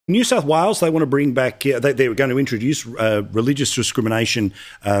New South Wales, they want to bring back, they're going to introduce religious discrimination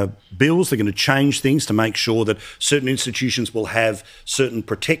bills. They're going to change things to make sure that certain institutions will have certain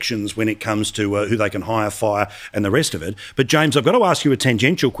protections when it comes to who they can hire, fire and the rest of it. But James, I've got to ask you a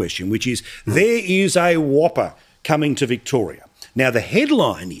tangential question, which is there is a whopper coming to Victoria. Now, the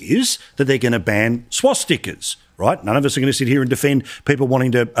headline is that they're going to ban swastikas, right? None of us are going to sit here and defend people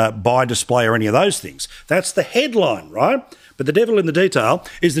wanting to buy, display or any of those things. That's the headline, right? But the devil in the detail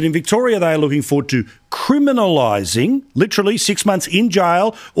is that in Victoria they are looking forward to criminalising, literally 6 months in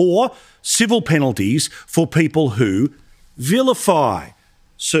jail or civil penalties for people who vilify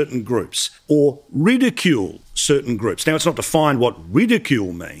certain groups or ridicule certain groups. Now, it's not defined what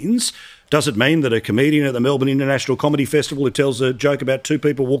ridicule means. Does it mean that a comedian at the Melbourne International Comedy Festival who tells a joke about two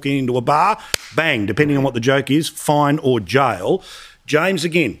people walking into a bar, bang, depending on what the joke is, fine or jail? James,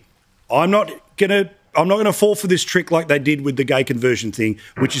 again, I'm not going to fall for this trick like they did with the gay conversion thing,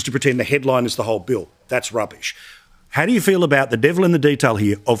 which is to pretend the headline is the whole bill. That's rubbish. How do you feel about the devil in the detail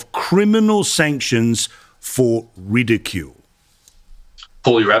here of criminal sanctions for ridicule?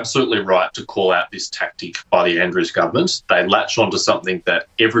 Paul, you're absolutely right to call out this tactic by the Andrews government. They latch onto something that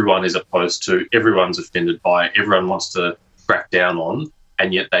everyone is opposed to, everyone's offended by, everyone wants to crack down on,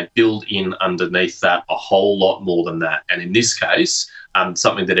 and yet they build in underneath that a whole lot more than that. And in this case,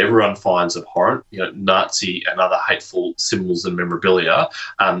 something that everyone finds abhorrent, Nazi and other hateful symbols and memorabilia,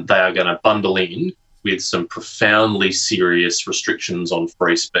 they are going to bundle in with some profoundly serious restrictions on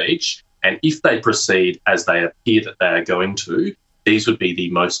free speech. And if they proceed as they appear that they are going to, these would be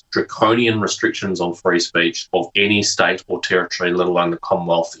the most draconian restrictions on free speech of any state or territory, let alone the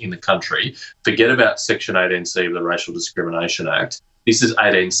Commonwealth in the country. Forget about Section 18C of the Racial Discrimination Act. This is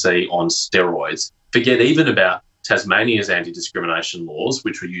 18C on steroids. Forget even about Tasmania's anti-discrimination laws,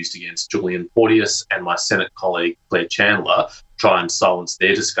 which were used against Julian Porteous and my Senate colleague Claire Chandler, to try and silence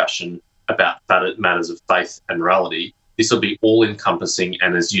their discussion about matters of faith and morality. This will be all-encompassing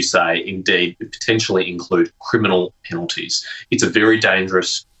and, as you say, indeed potentially include criminal penalties. It's a very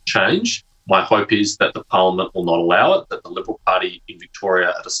dangerous change. My hope is that the Parliament will not allow it, that the Liberal Party in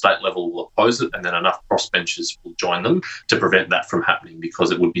Victoria at a state level will oppose it, and then enough crossbenchers will join them to prevent that from happening, because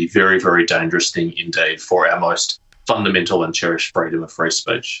it would be a very, very dangerous thing indeed for our most fundamental and cherished freedom of free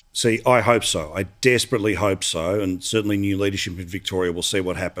speech. See, I hope so. I desperately hope so, and certainly new leadership in Victoria will see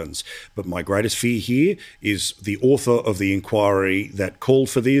what happens. But my greatest fear here is the author of the inquiry that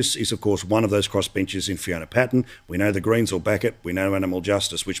called for this is, of course, one of those crossbenchers in Fiona Patten. We know the Greens will back it. We know animal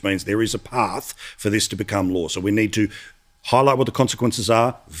justice, which means there is a path for this to become law. So we need to highlight what the consequences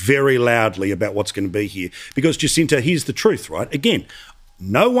are very loudly about what's going to be here. Because, Jacinta, here's the truth, right? Again,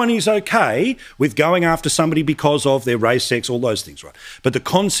 no one is okay with going after somebody because of their race, sex, all those things, right? But the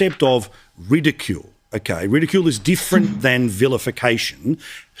concept of ridicule, okay, ridicule is different than vilification.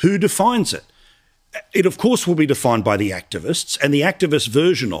 Who defines it? It, of course, will be defined by the activists, and the activist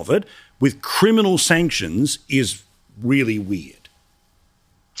version of it with criminal sanctions is really weird.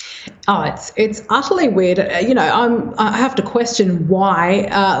 Oh, it's utterly weird. I have to question why,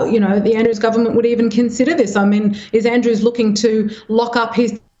 the Andrews government would even consider this. I mean, is Andrews looking to lock up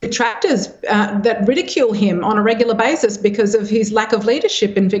his detractors that ridicule him on a regular basis because of his lack of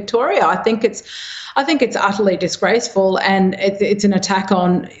leadership in Victoria? I think it's utterly disgraceful, and it's an attack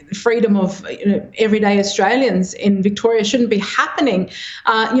on freedom of everyday Australians in Victoria. Shouldn't be happening.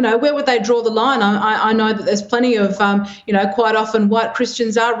 Where would they draw the line? I know that there's plenty of, quite often white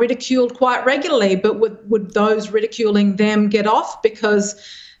Christians are ridiculed quite regularly, but would those ridiculing them get off because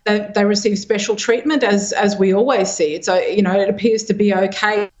they receive special treatment, as we always see? It's, it appears to be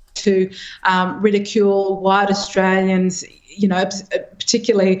okay to ridicule white Australians,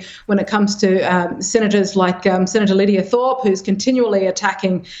 particularly when it comes to senators like Senator Lydia Thorpe, who's continually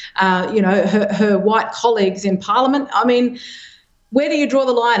attacking, her white colleagues in Parliament. I mean, where do you draw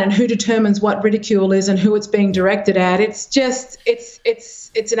the line, and who determines what ridicule is and who it's being directed at? It's just,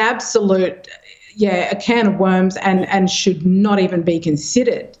 it's an absolute, a can of worms, and should not even be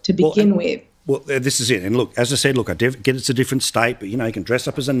considered to begin with. Well, this is it. And look, as I said, I get it's a different state, but, you can dress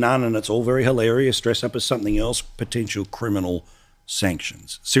up as a nun and it's all very hilarious. Dress up as something else, potential criminal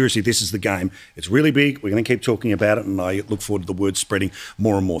sanctions. Seriously, this is the game. It's really big. We're going to keep talking about it, and I look forward to the word spreading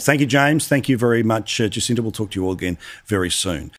more and more. Thank you, James. Thank you very much, Jacinta. We'll talk to you all again very soon.